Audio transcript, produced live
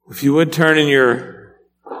If you would turn in your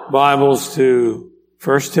Bibles to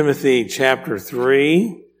 1 Timothy chapter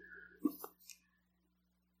 3.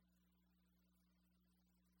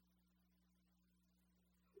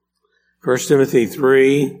 First Timothy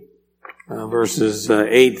 3, verses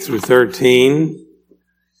 8 through 13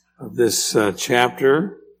 of this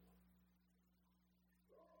chapter.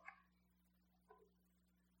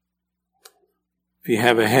 If you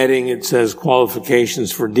have a heading, it says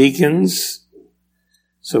qualifications for deacons.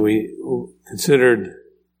 So we considered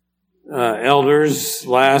elders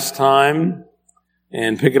last time,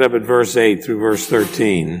 and pick it up at verse 8 through verse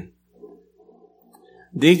 13.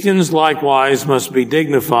 Deacons likewise must be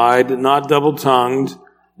dignified, not double-tongued,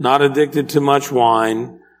 not addicted to much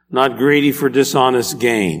wine, not greedy for dishonest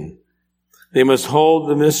gain. They must hold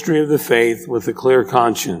the mystery of the faith with a clear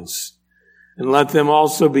conscience. And let them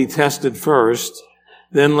also be tested first,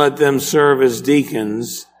 then let them serve as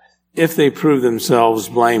deacons, if they prove themselves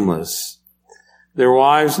blameless. Their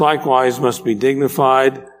wives likewise must be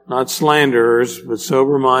dignified, not slanderers, but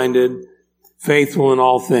sober-minded, faithful in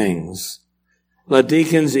all things. Let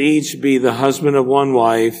deacons each be the husband of one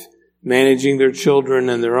wife, managing their children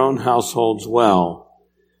and their own households well.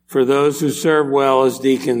 For those who serve well as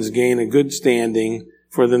deacons gain a good standing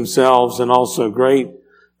for themselves and also great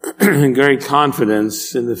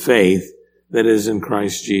confidence in the faith that is in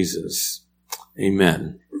Christ Jesus.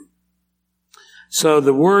 Amen. So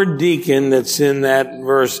the word deacon that's in that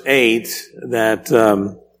verse 8, that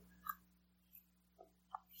the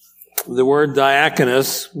word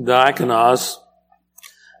diakonos,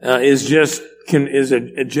 is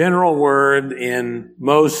a general word in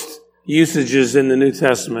most usages in the New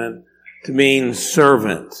Testament to mean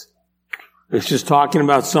servant. It's just talking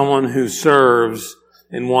about someone who serves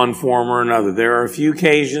in one form or another. There are a few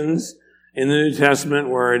occasions in the New Testament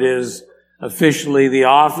where it is officially the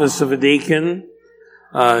office of a deacon.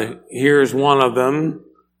 Here's one of them,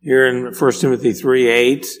 here in 1 Timothy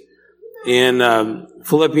 3:8, in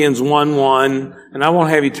Philippians 1:1, and I won't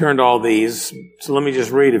have you turn to all these, so let me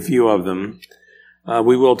just read a few of them.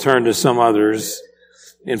 We will turn to some others.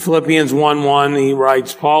 In Philippians 1:1, he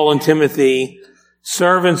writes, Paul and Timothy,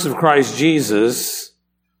 servants of Christ Jesus,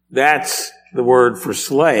 that's the word for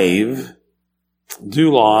slave,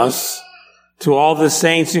 doulos, to all the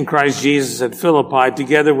saints in Christ Jesus at Philippi,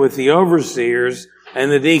 together with the overseers and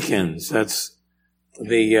the deacons. That's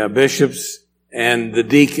the bishops and the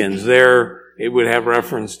deacons. There it would have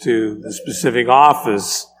reference to the specific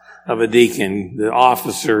office of a deacon, the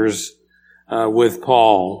officers with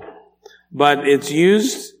Paul. But it's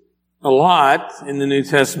used a lot in the New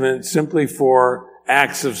Testament simply for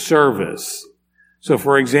acts of service. So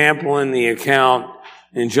for example, in the account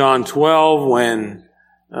in John 12, when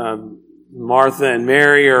Martha and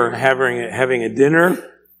Mary are having a dinner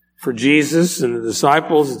for Jesus and the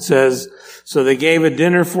disciples, it says, so they gave a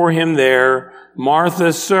dinner for him there.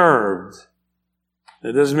 Martha served.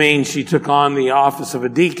 That doesn't mean she took on the office of a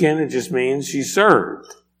deacon. It just means she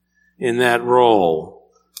served in that role.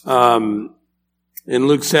 In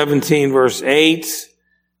Luke 17, verse 8,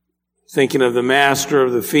 thinking of the master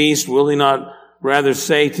of the feast, will he not rather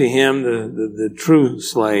say to him, the true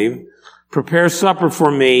slave, prepare supper for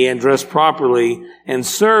me and dress properly and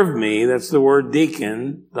serve me. That's the word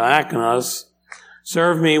deacon, diakonos.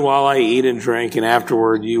 Serve me while I eat and drink, and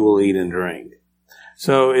afterward you will eat and drink.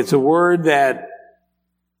 So it's a word that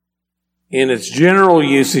in its general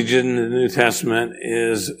usage in the New Testament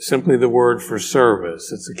is simply the word for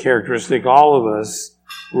service. It's a characteristic all of us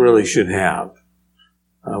really should have.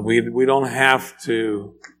 We don't have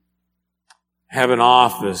to have an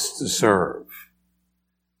office to serve.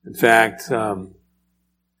 In fact,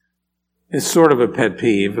 it's sort of a pet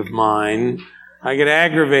peeve of mine. I get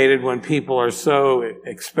aggravated when people are so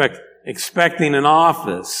expecting an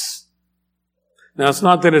office. Now, it's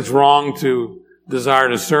not that it's wrong to desire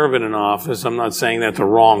to serve in an office. I'm not saying that's a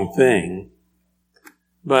wrong thing.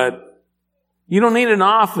 But you don't need an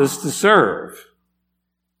office to serve.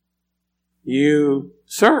 You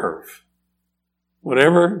serve.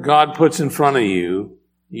 Whatever God puts in front of you,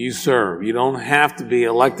 you serve. You don't have to be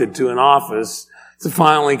elected to an office to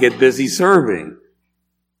finally get busy serving.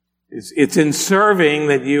 It's in serving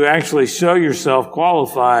that you actually show yourself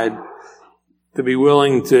qualified to be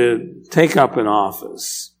willing to take up an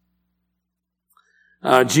office.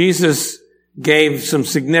 Jesus gave some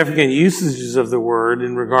significant usages of the word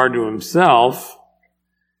in regard to himself.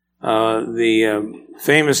 The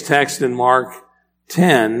famous text in Mark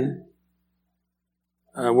 10,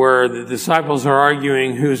 where the disciples are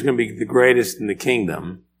arguing who's going to be the greatest in the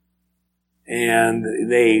kingdom. And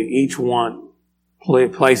they each want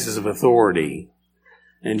places of authority.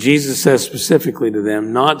 And Jesus says specifically to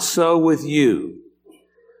them, not so with you.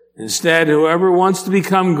 Instead, whoever wants to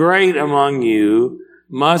become great among you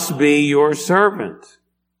must be your servant.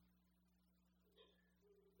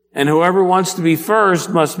 And whoever wants to be first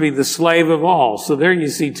must be the slave of all. So there you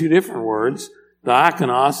see two different words,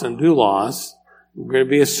 diakonos and doulos. We're going to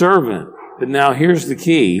be a servant. But now here's the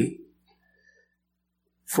key.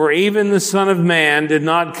 For even the Son of Man did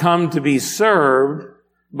not come to be served,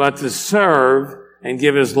 but to serve and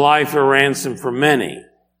give his life a ransom for many.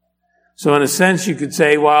 So in a sense you could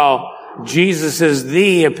say, well, Jesus is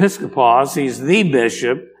the episkopos, he's the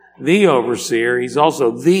bishop, the overseer, he's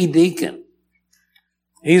also the deacon.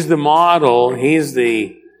 He's the model, he's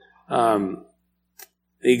the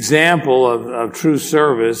example of true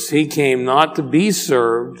service. He came not to be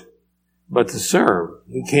served, but to serve.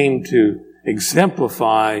 He came to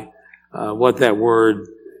exemplify what that word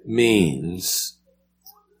means.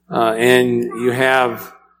 And you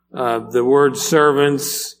have the word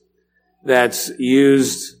servants that's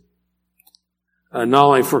used not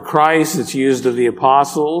only for Christ, it's used of the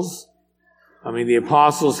apostles. I mean, the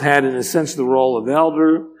apostles had, in a sense, the role of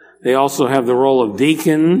elder. They also have the role of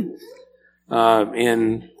deacon.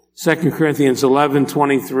 In 2 Corinthians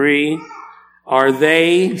 11:23, are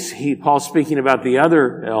they, Paul's speaking about the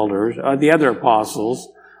other elders, the other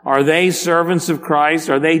apostles, are they servants of Christ?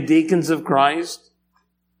 Are they deacons of Christ?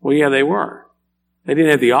 Well, yeah, they were. They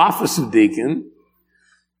didn't have the office of deacon.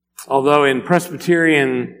 Although in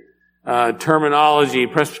Presbyterian terminology,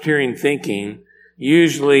 Presbyterian thinking,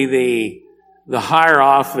 usually the higher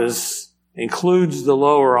office includes the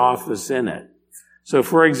lower office in it. So,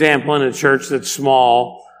 for example, in a church that's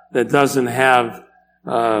small, that doesn't have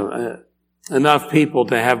enough people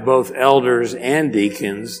to have both elders and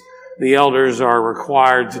deacons, the elders are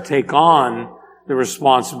required to take on the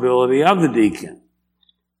responsibility of the deacon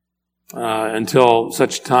until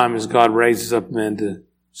such time as God raises up men to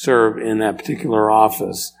serve in that particular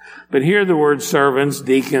office. But here the word servants,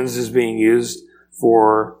 deacons, is being used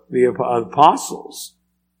for the apostles.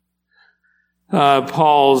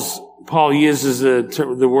 Paul uses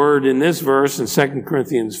the word in this verse in 2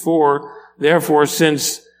 Corinthians 4. Therefore,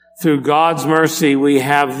 since through God's mercy we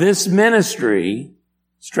have this ministry,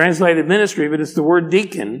 it's translated ministry, but it's the word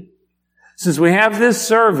deacon. Since we have this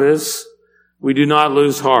service, we do not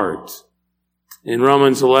lose heart. In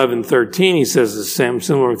Romans 11:13, he says the same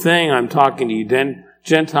similar thing. I'm talking to you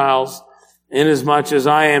Gentiles. Inasmuch as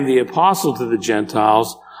I am the apostle to the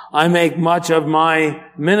Gentiles, I make much of my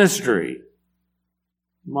ministry,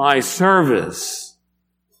 my service.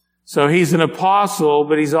 So he's an apostle,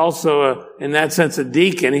 but he's also, in that sense, a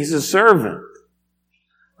deacon. He's a servant.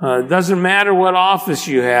 It doesn't matter what office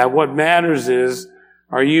you have. What matters is,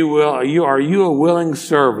 are you a willing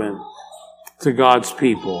servant to God's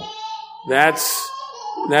people? That's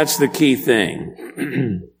the key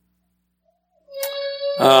thing.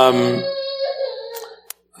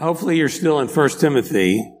 Hopefully you're still in 1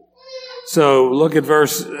 Timothy. So look at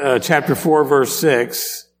chapter 4, verse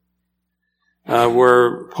 6,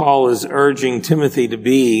 where Paul is urging Timothy to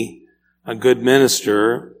be a good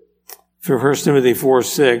minister. For 1 Timothy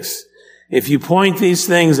 4:6, if you point these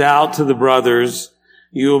things out to the brothers,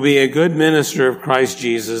 you will be a good minister of Christ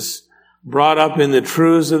Jesus, brought up in the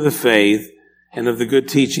truths of the faith and of the good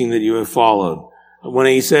teaching that you have followed. When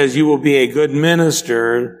he says you will be a good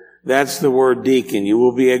minister, that's the word deacon. You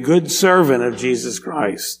will be a good servant of Jesus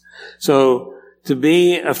Christ. So to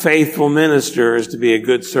be a faithful minister is to be a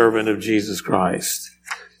good servant of Jesus Christ.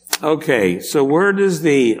 Okay, so where does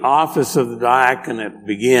the office of the diaconate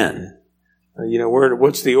begin?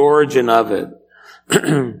 What's the origin of it?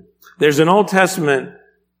 There's an Old Testament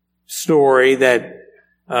story that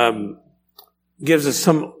gives us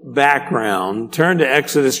some background. Turn to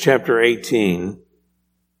Exodus chapter 18.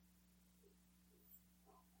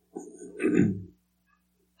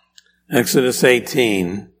 Exodus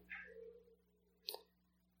 18.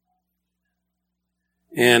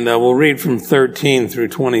 And we'll read from 13 through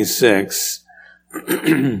 26.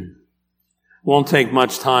 Won't take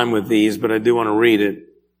much time with these, but I do want to read it. It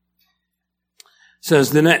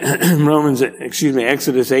says Exodus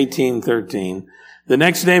 18:13. The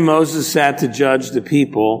next day Moses sat to judge the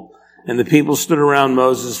people, and the people stood around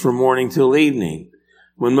Moses from morning till evening.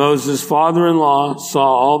 When Moses' father-in-law saw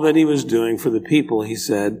all that he was doing for the people, he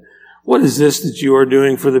said, "What is this that you are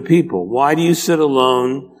doing for the people? Why do you sit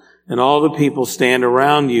alone and all the people stand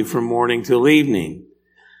around you from morning till evening?"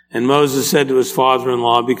 And Moses said to his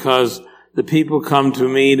father-in-law, "Because the people come to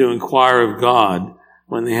me to inquire of God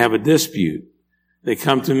when they have a dispute. They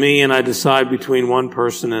come to me and I decide between one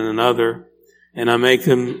person and another. and I make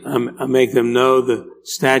them know the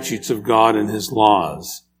statutes of God and his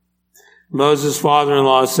laws. Moses'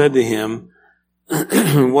 father-in-law said to him,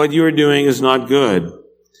 what you are doing is not good.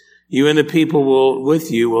 You and the people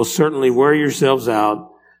with you will certainly wear yourselves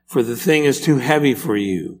out, for the thing is too heavy for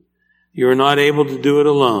you. You are not able to do it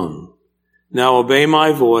alone. Now obey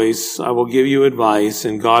my voice. I will give you advice,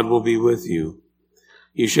 and God will be with you.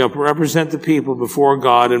 You shall represent the people before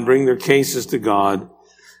God and bring their cases to God,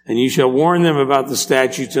 and you shall warn them about the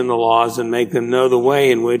statutes and the laws and make them know the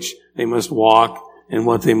way in which they must walk and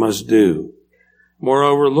what they must do.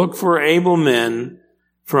 Moreover, look for able men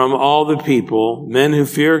from all the people, men who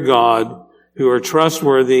fear God, who are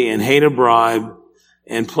trustworthy and hate a bribe,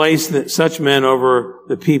 and place such men over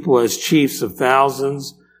the people as chiefs of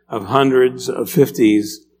thousands, of hundreds, of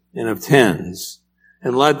fifties, and of tens.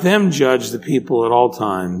 And let them judge the people at all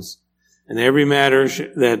times, and every matter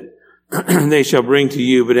that they shall bring to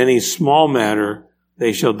you, but any small matter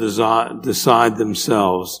they shall decide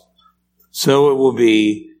themselves. So it will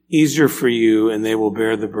be easier for you, and they will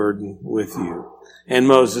bear the burden with you. And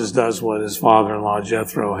Moses does what his father-in-law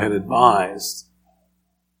Jethro had advised.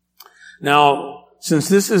 Now, since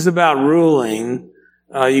this is about ruling,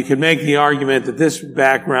 you could make the argument that this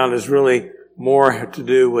background is really more to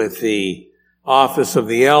do with the office of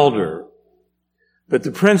the elder. But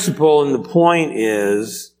the principle and the point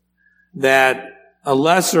is that a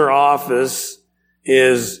lesser office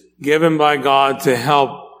is given by God to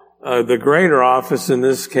help the greater office, in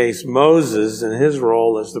this case Moses and his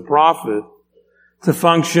role as the prophet, to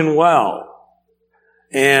function well.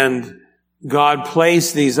 And God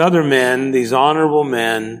placed these other men, these honorable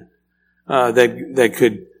men, that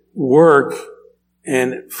could work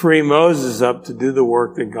and free Moses up to do the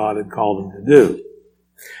work that God had called him to do.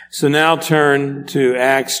 So now turn to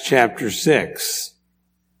Acts chapter 6.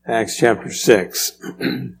 Acts chapter 6.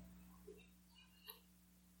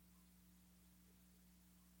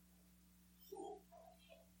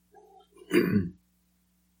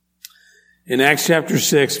 In Acts chapter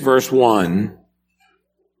 6, verse 1,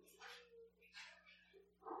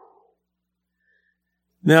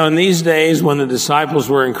 now in these days when the disciples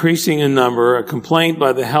were increasing in number, a complaint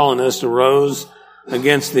by the Hellenists arose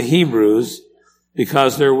against the Hebrews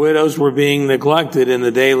because their widows were being neglected in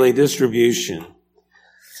the daily distribution.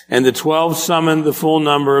 And the 12 summoned the full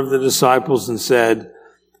number of the disciples and said,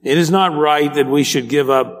 it is not right that we should give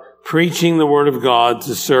up preaching the word of God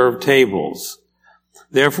to serve tables.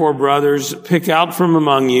 Therefore, brothers, pick out from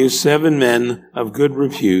among you 7 men of good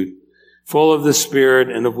repute, full of the Spirit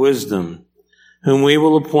and of wisdom, whom we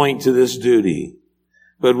will appoint to this duty.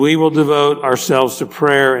 But we will devote ourselves to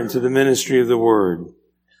prayer and to the ministry of the word.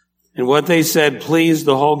 And what they said pleased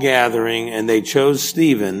the whole gathering, and they chose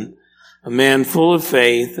Stephen, a man full of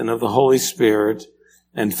faith and of the Holy Spirit,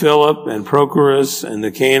 and Philip and Prochorus and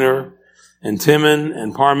Nicanor, and Timon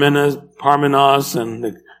and Parmenas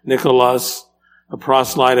and Nicholas, a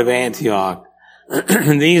proselyte of Antioch.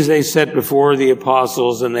 And these they set before the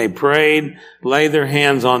apostles, and they prayed, laid their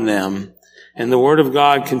hands on them. And the word of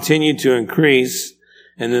God continued to increase,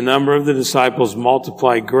 and the number of the disciples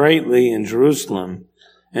multiplied greatly in Jerusalem,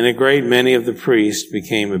 and a great many of the priests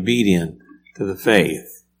became obedient to the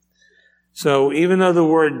faith. So even though the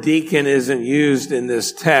word deacon isn't used in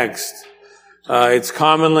this text, it's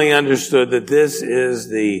commonly understood that this is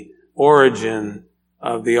the origin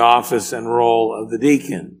of the office and role of the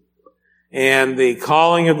deacon. And the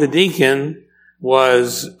calling of the deacon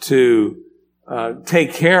was to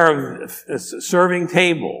take care of serving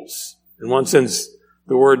tables. In one sense,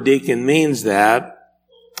 the word deacon means that.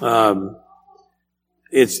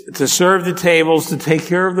 It's to serve the tables, to take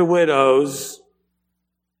care of the widows,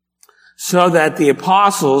 so that the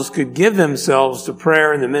apostles could give themselves to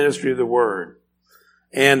prayer and the ministry of the word.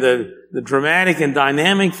 And the dramatic and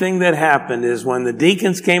dynamic thing that happened is when the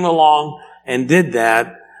deacons came along and did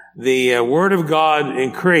that, the word of God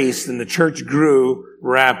increased and the church grew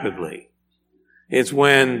rapidly. It's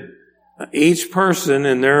when each person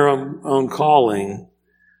in their own calling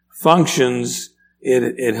functions,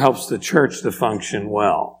 it helps the church to function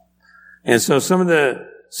well. And so some of the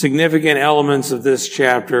significant elements of this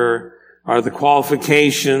chapter are the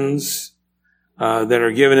qualifications that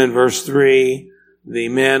are given in verse 3. The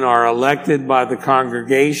men are elected by the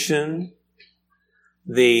congregation.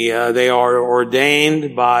 They are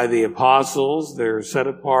ordained by the apostles. They're set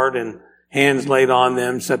apart and hands laid on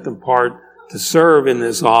them, set them apart to serve in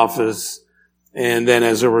this office. And then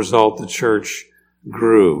as a result, the church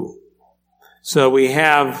grew. So we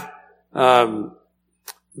have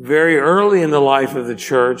very early in the life of the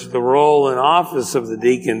church the role and office of the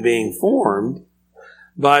deacon being formed.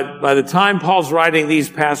 But by the time Paul's writing these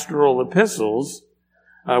pastoral epistles,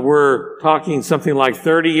 we're talking something like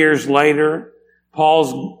 30 years later.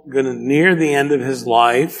 Paul's going to near the end of his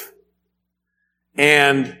life.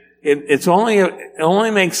 And it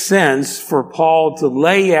only makes sense for Paul to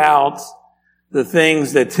lay out the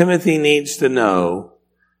things that Timothy needs to know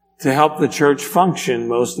to help the church function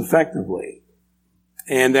most effectively.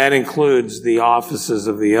 And that includes the offices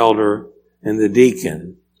of the elder and the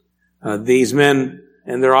deacon. These men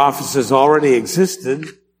and their offices already existed.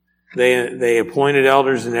 They appointed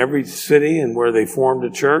elders in every city and where they formed a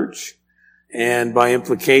church. And by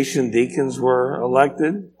implication, deacons were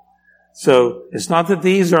elected. So it's not that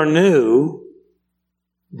these are new,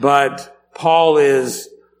 but Paul is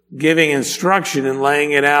giving instruction and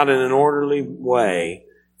laying it out in an orderly way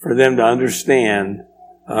for them to understand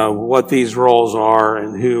what these roles are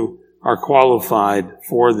and who are qualified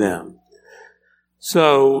for them.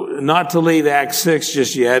 So, not to leave Acts 6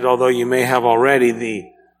 just yet, although you may have already,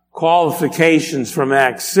 the qualifications from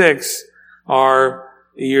Acts 6 are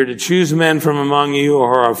you're to choose men from among you who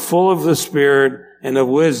are full of the Spirit and of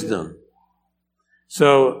wisdom.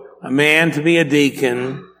 So, a man to be a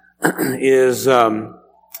deacon is,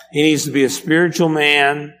 he needs to be a spiritual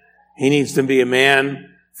man. He needs to be a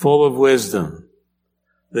man full of wisdom.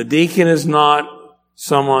 The deacon is not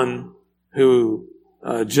someone who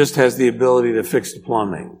just has the ability to fix the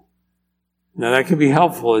plumbing. Now, that can be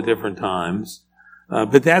helpful at different times,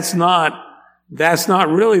 but that's not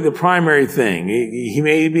really the primary thing. He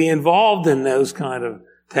may be involved in those kind of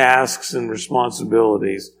tasks and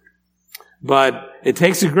responsibilities, but it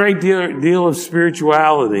takes a great deal of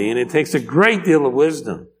spirituality, and it takes a great deal of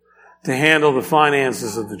wisdom to handle the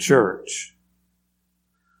finances of the church.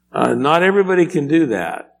 Not everybody can do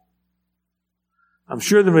that. I'm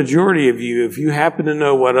sure the majority of you, if you happen to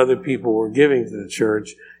know what other people were giving to the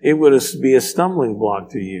church, it would be a stumbling block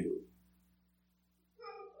to you.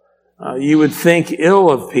 You would think ill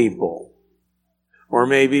of people, or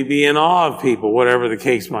maybe be in awe of people, whatever the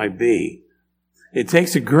case might be. It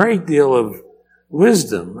takes a great deal of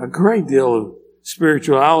wisdom, a great deal of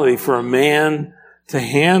spirituality for a man to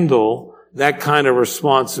handle that kind of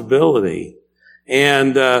responsibility.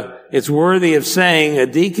 And it's worthy of saying a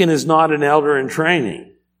deacon is not an elder in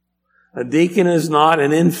training. A deacon is not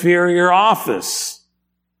an inferior office.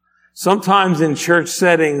 Sometimes in church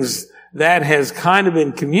settings, that has kind of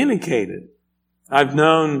been communicated. I've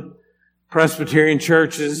known Presbyterian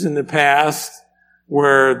churches in the past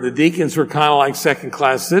where the deacons were kind of like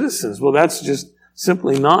second-class citizens. Well, that's just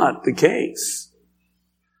simply not the case.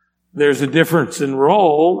 There's a difference in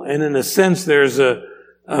role, and in a sense, there's an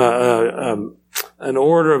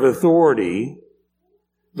order of authority,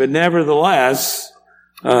 but nevertheless,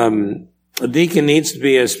 a deacon needs to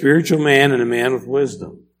be a spiritual man and a man with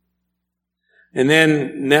wisdom. And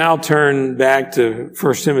then now turn back to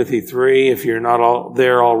 1 Timothy 3 if you're not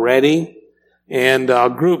there already, and I'll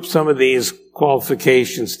group some of these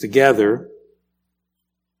qualifications together.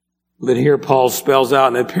 But here Paul spells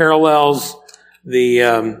out, and it parallels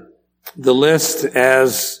the list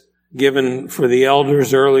as given for the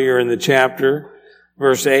elders earlier in the chapter.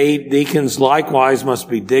 Verse 8, deacons likewise must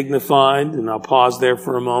be dignified, and I'll pause there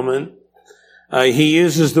for a moment. He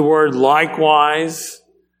uses the word likewise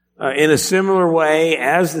in a similar way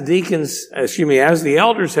as as the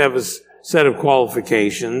elders have a set of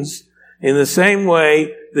qualifications. In the same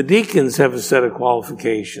way, the deacons have a set of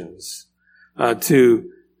qualifications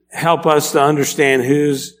to help us to understand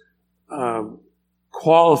who's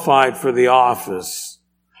qualified for the office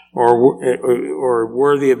or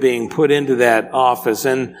worthy of being put into that office.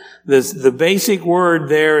 And the basic word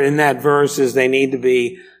there in that verse is they need to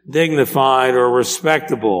be dignified or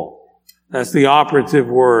respectable. That's the operative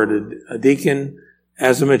word. A deacon,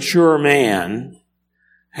 as a mature man,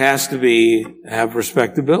 has to have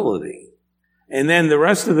respectability. And then the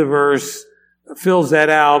rest of the verse fills that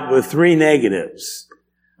out with three negatives.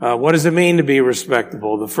 What does it mean to be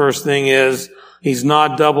respectable? The first thing is he's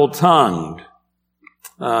not double-tongued.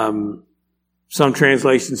 Some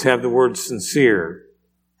translations have the word sincere.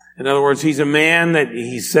 In other words, he's a man that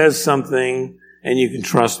he says something and you can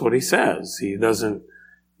trust what he says. He doesn't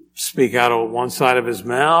speak out of one side of his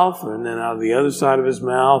mouth and then out of the other side of his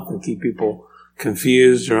mouth and keep people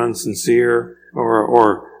confused or unsincere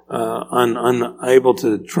or unable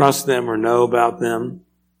to trust them or know about them.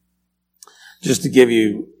 Just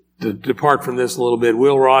to depart from this a little bit,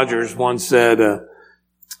 Will Rogers once said,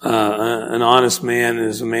 an honest man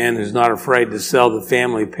is a man who's not afraid to sell the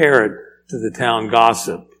family parrot to the town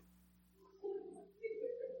gossip.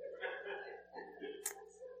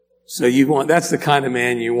 So that's the kind of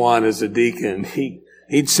man you want as a deacon.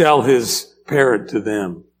 He'd sell his compare it to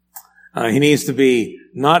them. He needs to be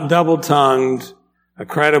not double-tongued, a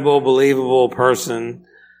credible, believable person.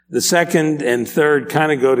 The second and third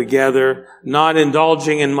kind of go together. Not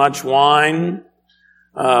indulging in much wine.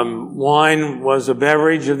 Wine was a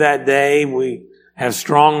beverage of that day. We have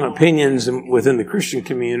strong opinions within the Christian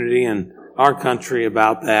community and our country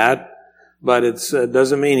about that. But it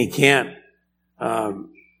doesn't mean he can't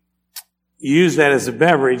use that as a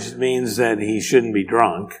beverage. It means that he shouldn't be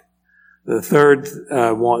drunk. The third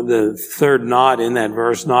not in that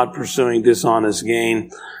verse, not pursuing dishonest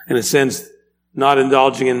gain. In a sense, not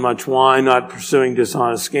indulging in much wine, not pursuing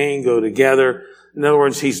dishonest gain go together. In other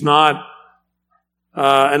words, he's not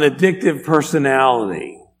an addictive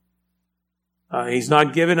personality. He's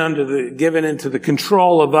not given into the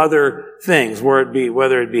control of other things,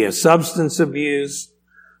 whether it be a substance abuse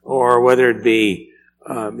or whether it be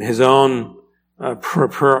his own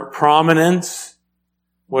prominence.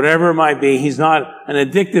 Whatever it might be, he's not an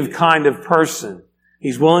addictive kind of person.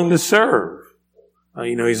 He's willing to serve.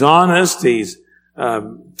 He's honest, he's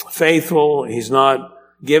faithful, he's not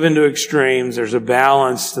given to extremes. There's a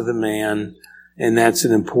balance to the man, and that's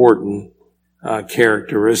an important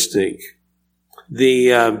characteristic.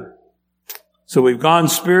 So we've gone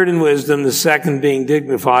spirit and wisdom, the second being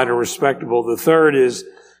dignified or respectable. The third is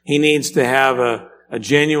he needs to have a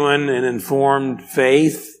genuine and informed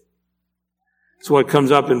faith. It's what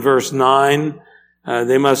comes up in verse 9.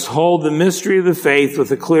 They must hold the mystery of the faith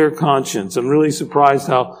with a clear conscience. I'm really surprised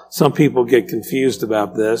how some people get confused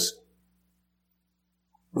about this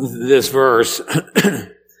verse. The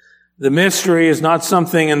mystery is not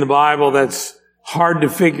something in the Bible that's hard to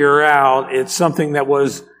figure out. It's something that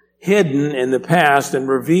was hidden in the past and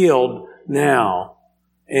revealed now.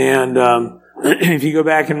 And if you go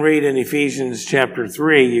back and read in Ephesians chapter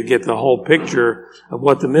 3, you get the whole picture of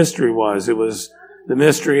what the mystery was. It was the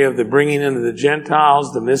mystery of the bringing into the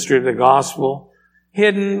Gentiles, the mystery of the gospel,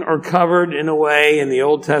 hidden or covered in a way in the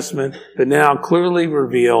Old Testament, but now clearly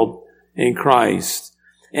revealed in Christ.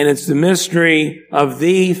 And it's the mystery of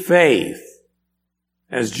the faith.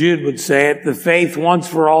 As Jude would say it, the faith once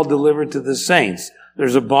for all delivered to the saints.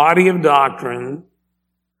 There's a body of doctrine,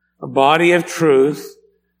 a body of truth.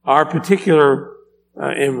 Our particular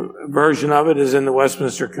version of it is in the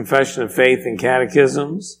Westminster Confession of Faith and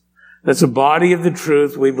Catechisms. That's a body of the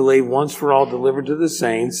truth we believe once for all delivered to the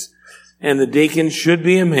saints. And the deacon should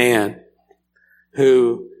be a man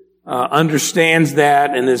who understands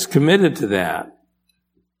that and is committed to that.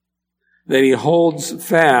 That he holds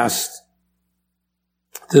fast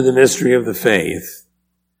to the mystery of the faith.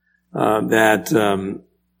 That's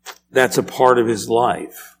a part of his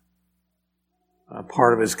life. A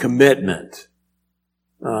part of his commitment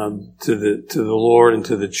to the Lord and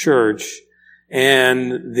to the church.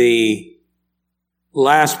 And the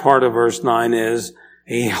last part of verse 9 is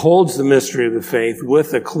he holds the mystery of the faith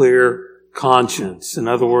with a clear conscience. In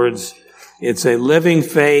other words, it's a living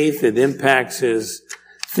faith. It impacts his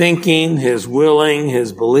thinking, his willing,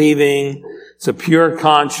 his believing. It's a pure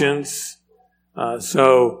conscience.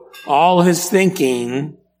 So all his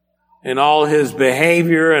thinking and all his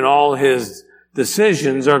behavior and all his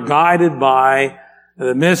decisions are guided by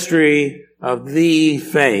the mystery of the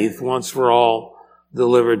faith once for all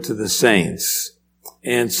delivered to the saints.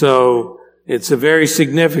 And so it's a very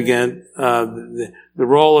significant, the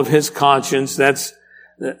role of his conscience.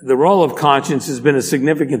 The role of conscience has been a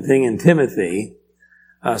significant thing in Timothy.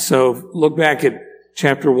 So look back at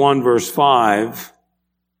chapter 1, verse 5.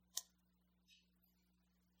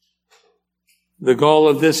 The goal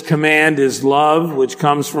of this command is love, which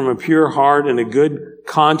comes from a pure heart and a good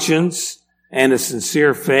conscience and a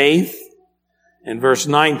sincere faith. In verse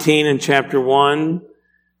 19 in chapter 1,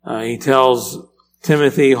 he tells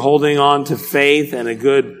Timothy, holding on to faith and a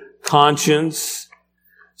good conscience.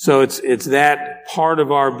 So it's that part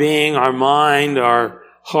of our being, our mind, our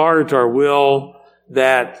heart, our will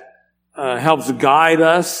that helps guide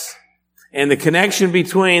us. And the connection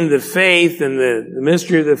between the faith and the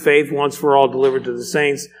mystery of the faith once for all delivered to the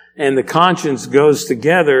saints and the conscience goes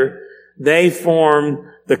together. They form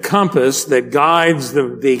the compass that guides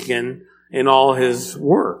the deacon in all his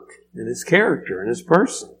work, in his character, in his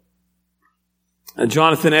person.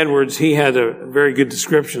 Jonathan Edwards, he had a very good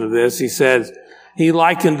description of this. He says, he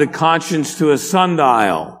likened the conscience to a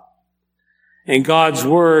sundial and God's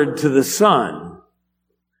word to the sun.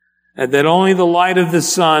 And that only the light of the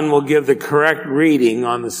sun will give the correct reading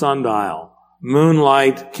on the sundial.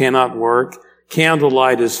 Moonlight cannot work.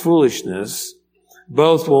 Candlelight is foolishness.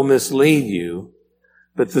 Both will mislead you.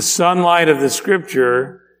 But the sunlight of the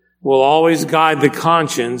Scripture will always guide the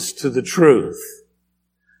conscience to the truth.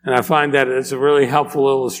 And I find that it's a really helpful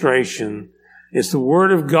illustration It's the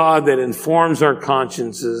Word of God that informs our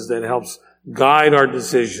consciences, that helps guide our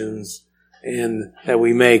decisions, and that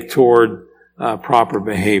we make toward proper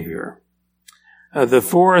behavior. The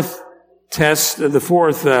fourth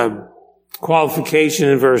qualification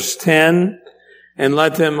in verse 10, and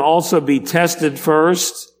let them also be tested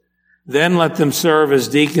first, then let them serve as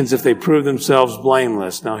deacons if they prove themselves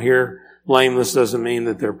blameless. Now here, blameless doesn't mean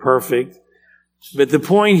that they're perfect, but the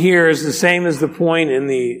point here is the same as the point in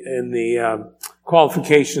the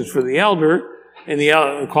qualifications for the elder. In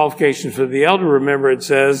the qualifications for the elder, remember it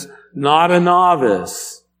says, not a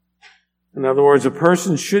novice. In other words, a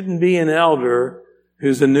person shouldn't be an elder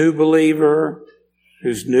who's a new believer,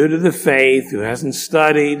 who's new to the faith, who hasn't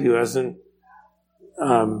studied, who isn't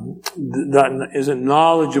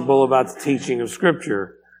knowledgeable about the teaching of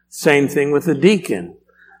Scripture. Same thing with a deacon.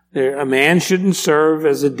 A man shouldn't serve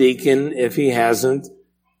as a deacon if he hasn't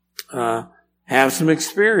have some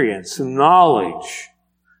experience, some knowledge,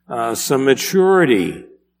 some maturity.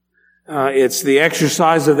 It's the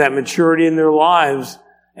exercise of that maturity in their lives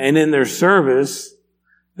and in their service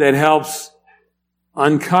that helps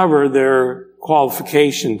uncover their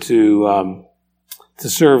qualification to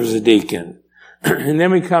serve as a deacon. And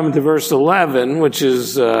then we come to verse 11, which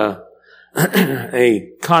is a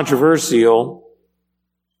controversial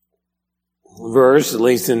verse, at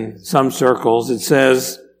least in some circles. It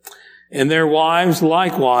says, and their wives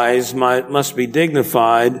likewise must be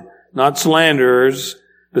dignified, not slanderers,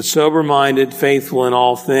 but sober-minded, faithful in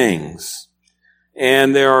all things.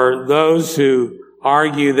 And there are those who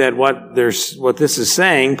argue that what this is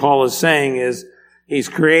saying, Paul is saying, is he's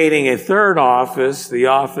creating a third office, the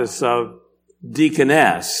office of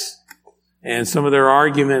deaconess. And some of their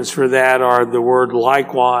arguments for that are the word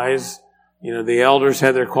likewise. You know, the elders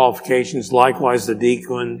had their qualifications, likewise the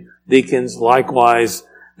deacons, likewise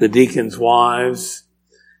the deacons' wives.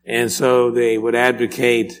 And so they would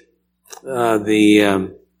advocate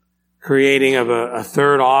the creating of a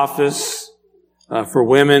third office for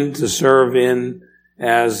women to serve in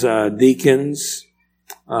as deacons.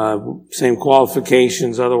 Same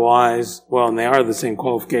qualifications otherwise. Well, and they are the same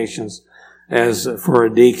qualifications as for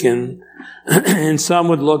a deacon. And some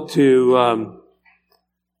would look to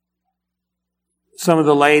some of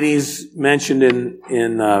the ladies mentioned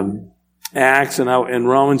in Acts and in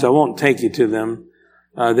Romans. I won't take you to them.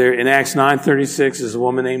 There in Acts 9:36 is a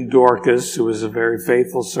woman named Dorcas who was a very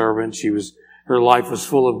faithful servant. Her life was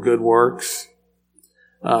full of good works.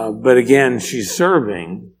 But again, she's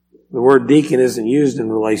serving. The word deacon isn't used in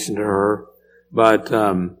relation to her, but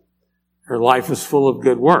her life is full of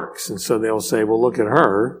good works. And so they'll say, well, look at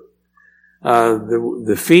her.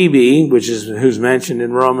 The Phoebe, who's mentioned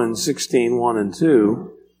in Romans 16:1 and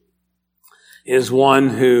 2, is one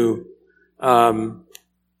who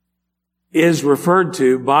is referred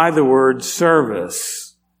to by the word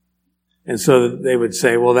service. And so they would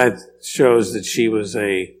say, well, that shows that she was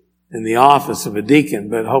in the office of a deacon.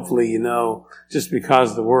 But hopefully you know, just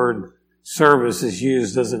because the word service is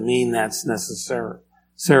used doesn't mean that's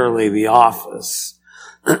necessarily the office.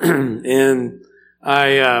 And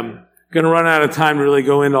I'm going to run out of time to really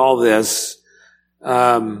go into all this.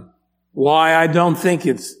 Why I don't think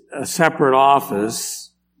it's a separate office.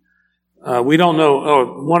 We don't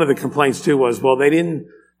know. One of the complaints too was, well,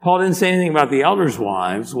 Paul didn't say anything about the elders'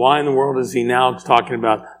 wives. Why in the world is he now talking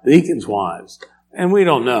about the deacons' wives? And we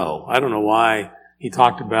don't know. I don't know why he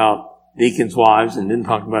talked about deacons' wives and didn't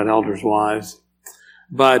talk about elders' wives.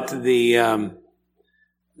 But the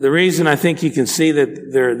reason I think you can see that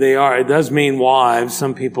it does mean wives.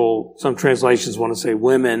 Some translations want to say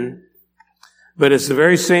women. But it's the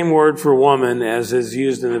very same word for woman as is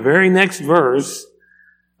used in the very next verse,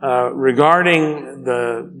 regarding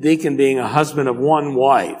the deacon being a husband of one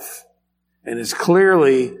wife. And it's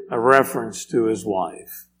clearly a reference to his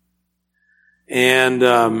wife. And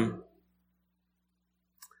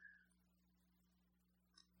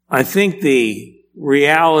I think the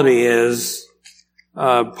reality is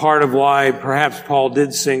part of why perhaps Paul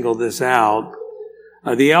did single this out.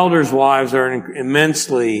 The elders' wives are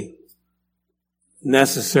immensely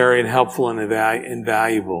necessary and helpful and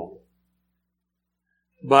invaluable.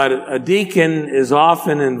 But a deacon is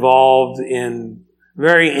often involved in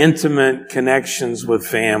very intimate connections with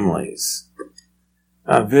families,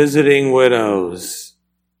 visiting widows,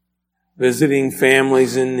 visiting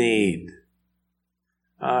families in need.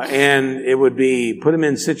 And it would put them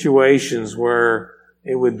in situations where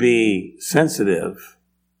it would be sensitive,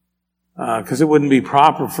 because it wouldn't be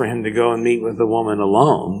proper for him to go and meet with a woman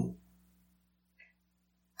alone.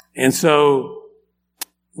 And so,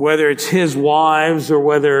 whether it's his wives or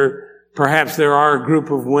whether perhaps there are a group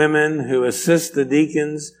of women who assist the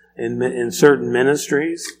deacons in certain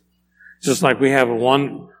ministries. Just like we have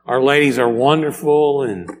our ladies are wonderful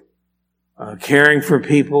in caring for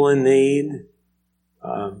people in need,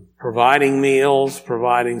 providing meals,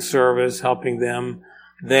 providing service, helping them.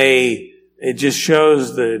 It just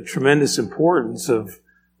shows the tremendous importance of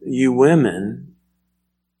you women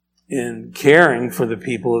in caring for the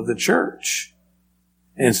people of the church.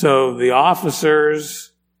 And so the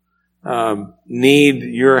officers need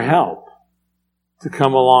your help to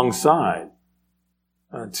come alongside,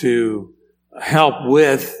 to help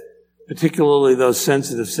with particularly those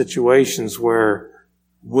sensitive situations where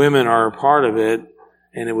women are a part of it,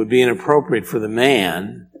 and it would be inappropriate for the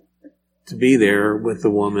man to be there with the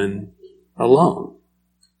woman alone.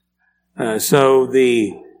 So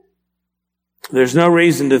there's no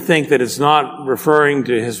reason to think that it's not referring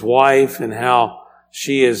to his wife and how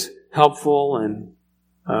she is helpful and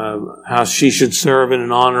how she should serve in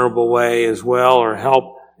an honorable way as well, or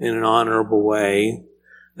help in an honorable way,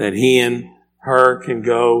 that he and her can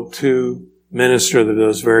go to minister to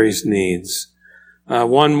those various needs.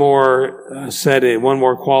 One more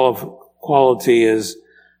quality is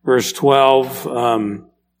verse 12.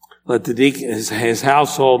 Let the deacon, his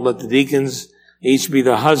household, let the deacons each be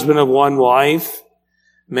the husband of one wife,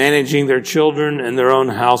 managing their children and their own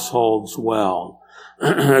households well.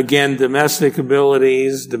 Again, domestic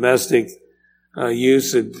abilities, domestic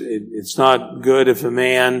use. It's not good if a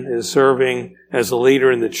man is serving as a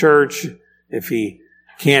leader in the church if he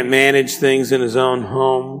can't manage things in his own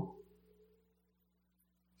home.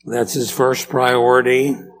 That's his first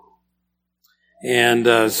priority.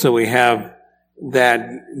 And so we have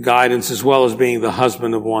that guidance, as well as being the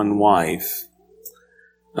husband of one wife.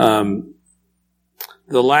 The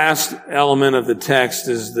last element of the text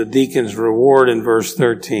is the deacon's reward in verse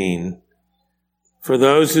 13. For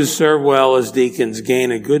those who serve well as deacons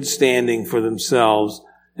gain a good standing for themselves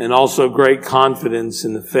and also great confidence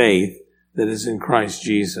in the faith that is in Christ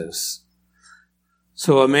Jesus.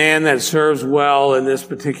 So a man that serves well in this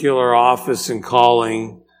particular office and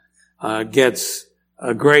calling gets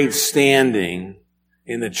a great standing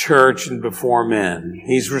in the church and before men.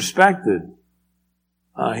 He's respected.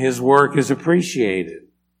 His work is appreciated.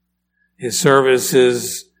 His service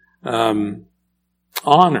is honored.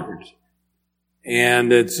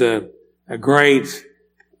 And it's a great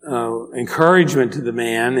encouragement to the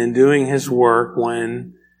man in doing his work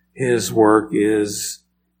when his work is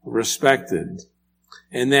respected.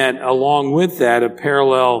 And that along with that, a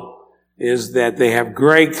parallel is that they have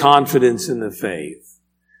great confidence in the faith.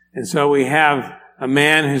 And so we have a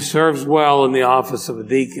man who serves well in the office of a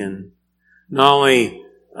deacon. Not only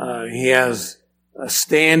he has a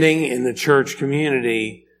standing in the church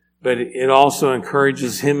community, but it also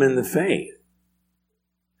encourages him in the faith.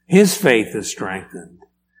 His faith is strengthened.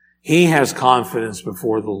 He has confidence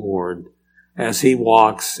before the Lord as he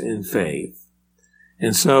walks in faith.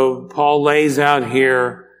 And so Paul lays out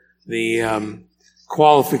here the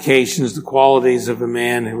qualifications, the qualities of a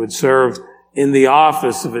man who would serve in the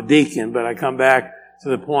office of a deacon. But I come back to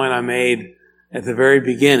the point I made at the very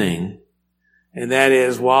beginning, and that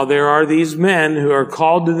is, while there are these men who are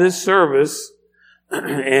called to this service,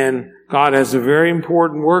 and God has a very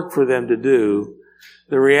important work for them to do,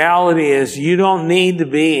 the reality is you don't need to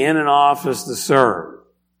be in an office to serve.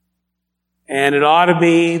 And it ought to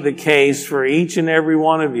be the case for each and every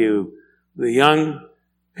one of you, the young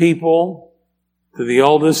people to the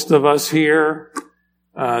oldest of us here,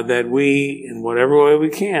 that we, in whatever way we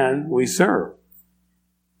can, we serve.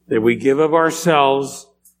 That we give of ourselves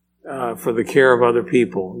for the care of other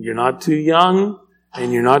people. You're not too young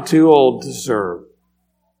and you're not too old to serve.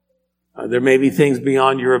 There may be things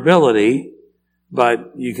beyond your ability,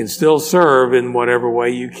 but you can still serve in whatever way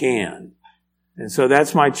you can. And so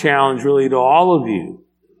that's my challenge really to all of you.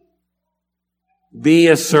 Be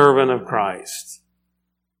a servant of Christ.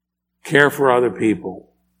 Care for other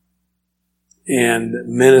people. And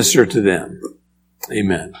minister to them.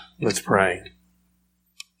 Amen. Let's pray.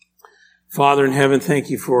 Father in heaven, thank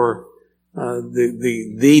you for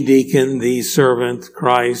the deacon, the servant,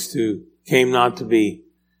 Christ, who came not to be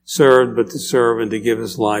served, but to serve and to give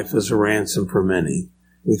his life as a ransom for many.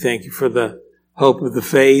 We thank you for the hope of the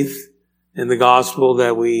faith and the gospel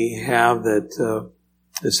that we have that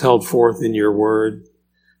is held forth in your word.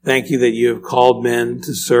 Thank you that you have called men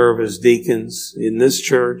to serve as deacons in this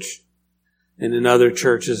church and in other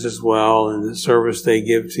churches as well, in the service they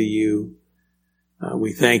give to you.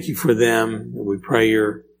 We thank you for them, and we pray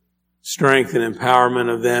your strength and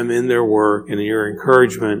empowerment of them in their work and your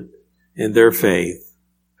encouragement in their faith.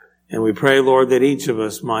 And we pray, Lord, that each of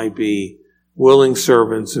us might be willing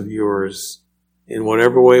servants of yours in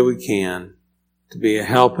whatever way we can, to be a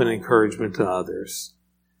help and encouragement to others,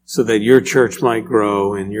 so that your church might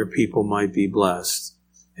grow and your people might be blessed.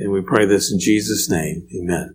 And we pray this in Jesus' name. Amen.